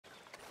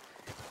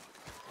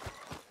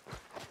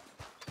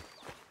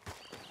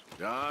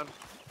John?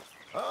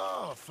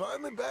 Oh,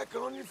 finally back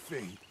on your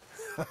feet.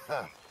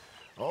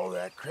 All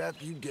that crap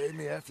you gave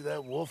me after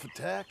that wolf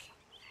attack?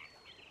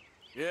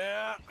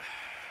 Yeah,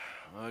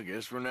 I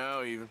guess we're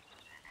now even.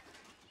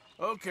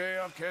 Okay,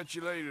 I'll catch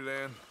you later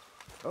then.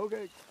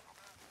 Okay.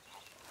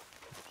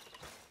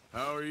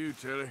 How are you,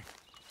 Tilly?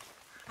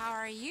 How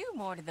are you,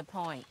 more to the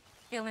point?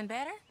 Feeling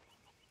better?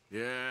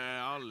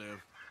 Yeah, I'll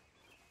live.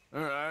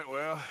 All right,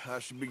 well, I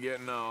should be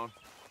getting on.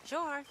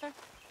 Sure, Arthur.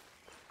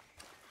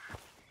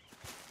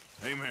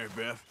 Hey, Mary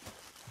Beth.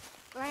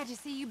 Glad to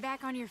see you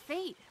back on your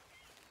feet.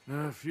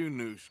 A few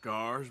new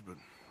scars, but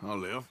I'll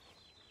live.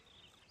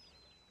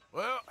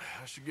 Well,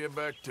 I should get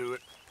back to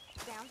it.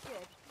 Sounds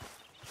good.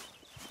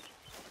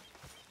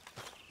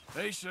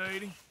 Hey,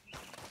 Sadie.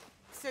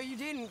 So you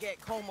didn't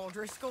get Colm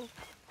O'Driscoll?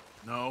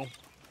 No.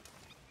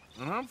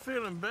 And I'm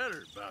feeling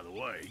better, by the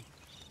way.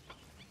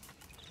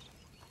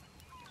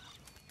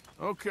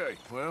 Okay,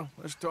 well,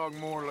 let's talk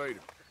more later.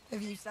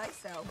 If you say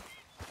so.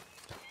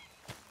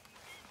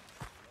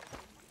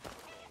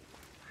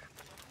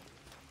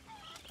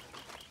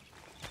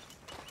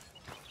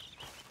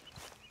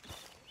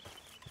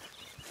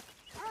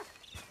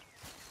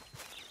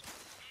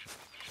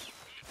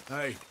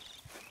 Hey,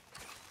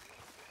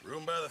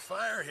 Room by the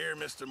fire here,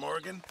 Mr.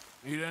 Morgan.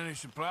 need any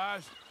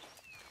supplies?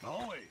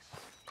 Always.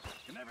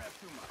 You never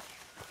have too much.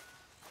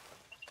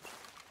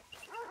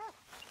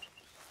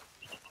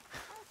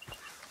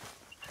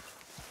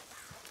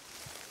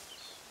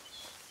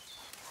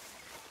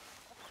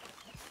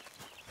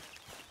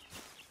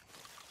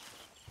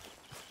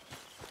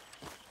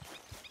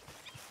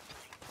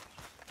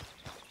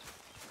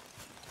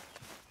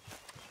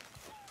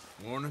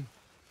 Morning.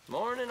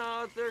 Morning,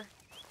 Arthur.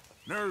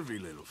 Nervy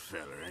little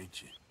feller,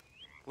 ain't you?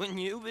 Wouldn't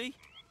you be?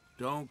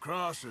 Don't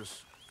cross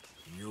us,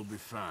 and you'll be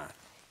fine.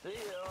 See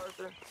ya,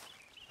 Arthur.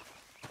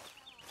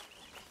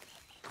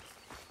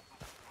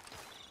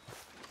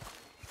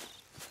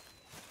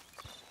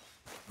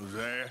 Who's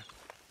there?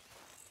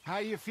 How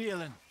you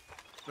feeling?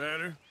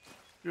 Better?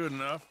 Good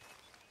enough.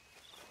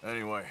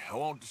 Anyway, I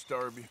won't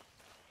disturb you.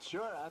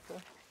 Sure,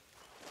 Arthur.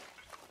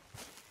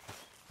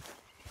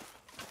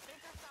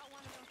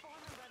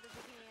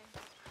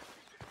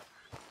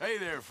 Hey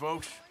there,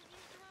 folks.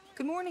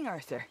 Good morning,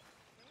 Arthur.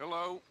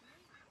 Hello.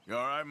 You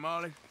all right,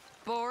 Molly?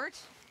 Bored?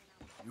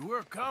 You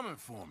were coming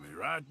for me,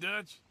 right,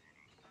 Dutch?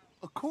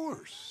 Of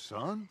course,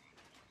 son.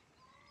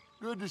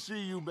 Good to see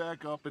you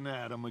back up and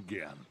at 'em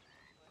again.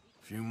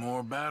 Few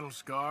more battle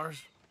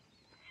scars?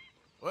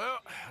 Well,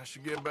 I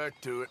should get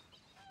back to it.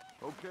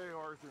 Okay,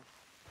 Arthur.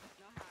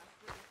 Know how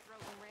I slit his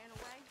throat and ran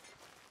away?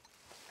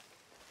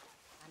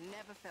 I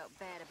never felt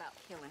bad about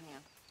killing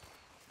him.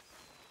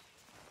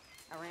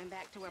 I ran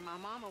back to where my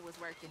mama was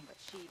working, but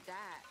she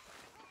died.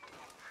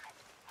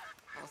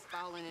 I was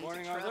falling into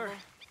Morning, trouble. Arthur.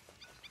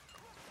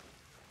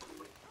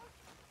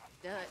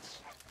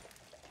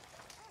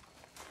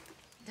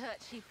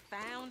 Dutch, he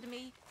found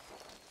me,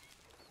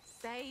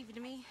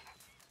 saved me,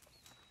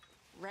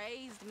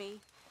 raised me,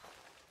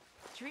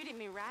 treated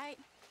me right,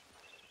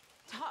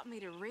 taught me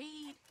to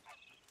read.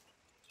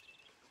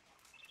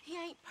 He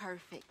ain't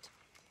perfect,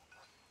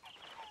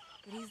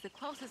 but he's the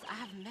closest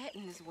I've met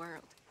in this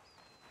world.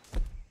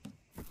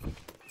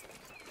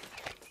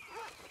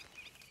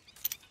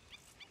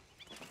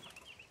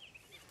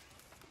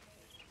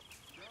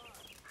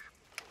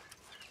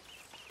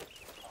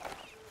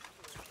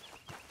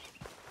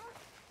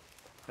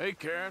 Hey,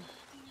 Karen.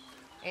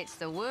 It's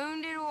the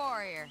wounded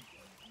warrior.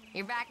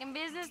 You're back in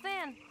business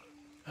then?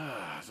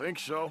 I think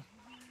so.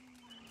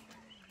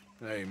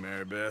 Hey,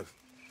 Mary Beth.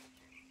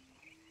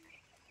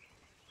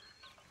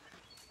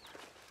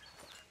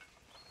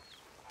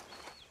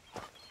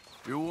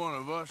 You're one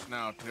of us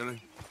now,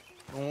 Tilly.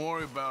 Don't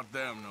worry about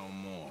them no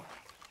more.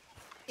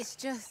 It's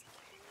just,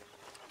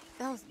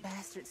 those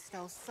bastards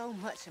stole so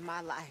much of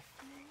my life.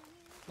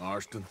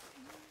 Marston,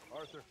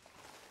 Arthur.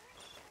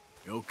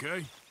 you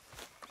okay?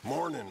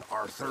 Morning,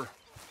 Arthur.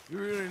 You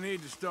really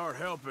need to start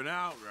helping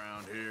out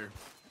around here.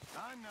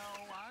 I know.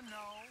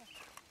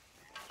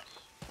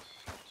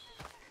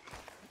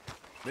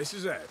 This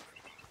is Ed.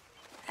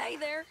 Hey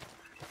there.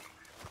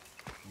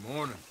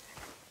 Morning.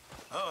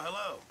 Oh,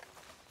 hello.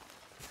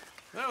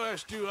 That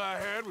last stew I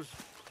had was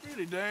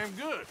really damn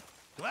good.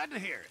 Glad to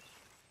hear it.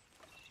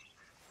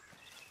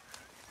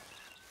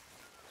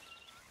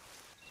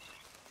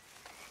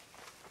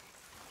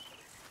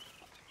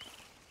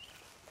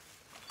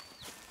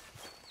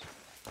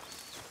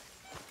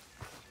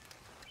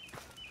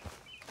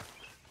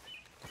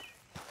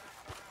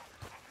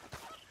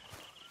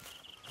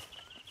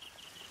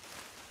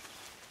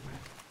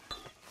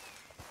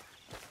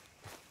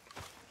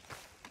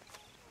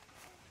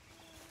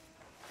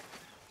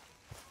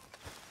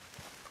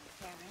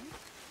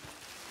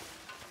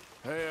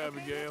 Hey,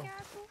 Abigail.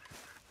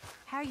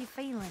 How you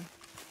feeling?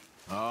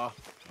 I'll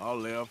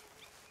live.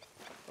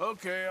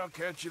 Okay, I'll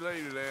catch you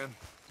later then.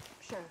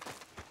 Sure.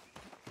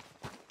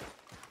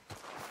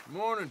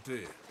 Morning to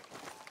you.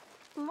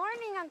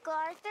 Morning, Uncle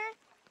Arthur.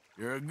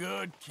 You're a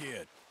good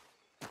kid.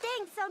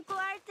 Thanks, Uncle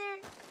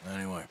Arthur.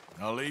 Anyway,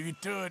 I'll leave you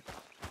to it.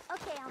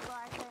 Okay, Uncle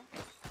Arthur.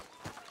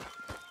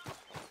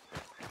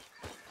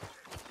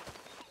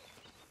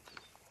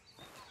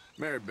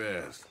 Mary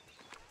Beth.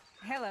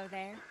 Hello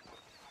there.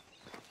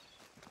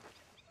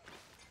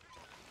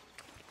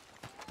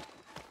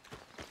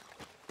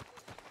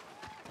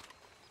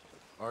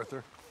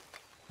 Arthur?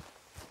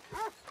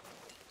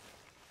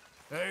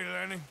 Hey,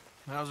 Lenny.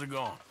 How's it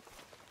going?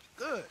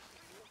 Good.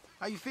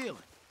 How you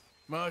feeling?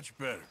 Much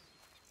better.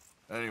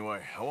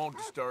 Anyway, I won't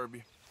disturb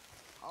you.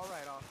 All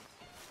right, Arthur.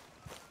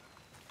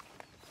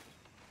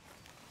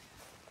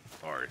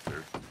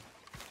 Arthur.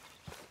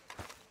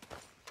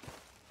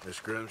 Miss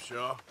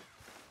Grimshaw?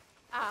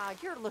 Ah,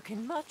 you're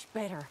looking much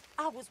better.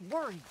 I was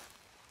worried.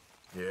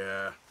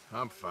 Yeah,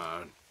 I'm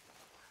fine.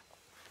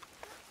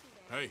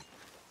 Hey,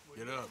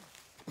 get up.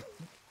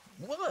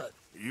 What?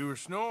 You were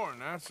snoring,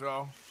 that's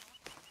all.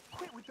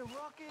 Quit with the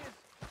ruckus.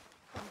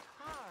 I'm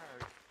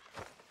tired.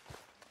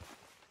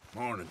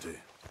 Morning to you.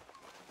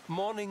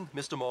 Morning,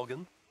 Mr.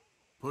 Morgan.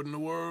 Putting the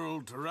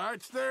world to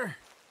rights there?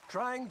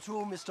 Trying to,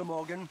 Mr.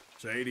 Morgan.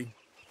 Sadie?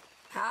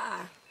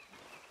 Hi.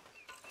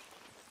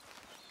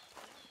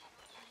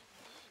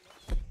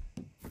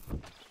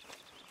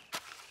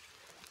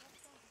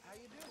 I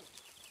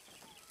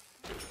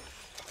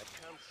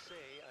can't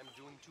say I'm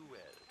doing too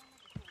well.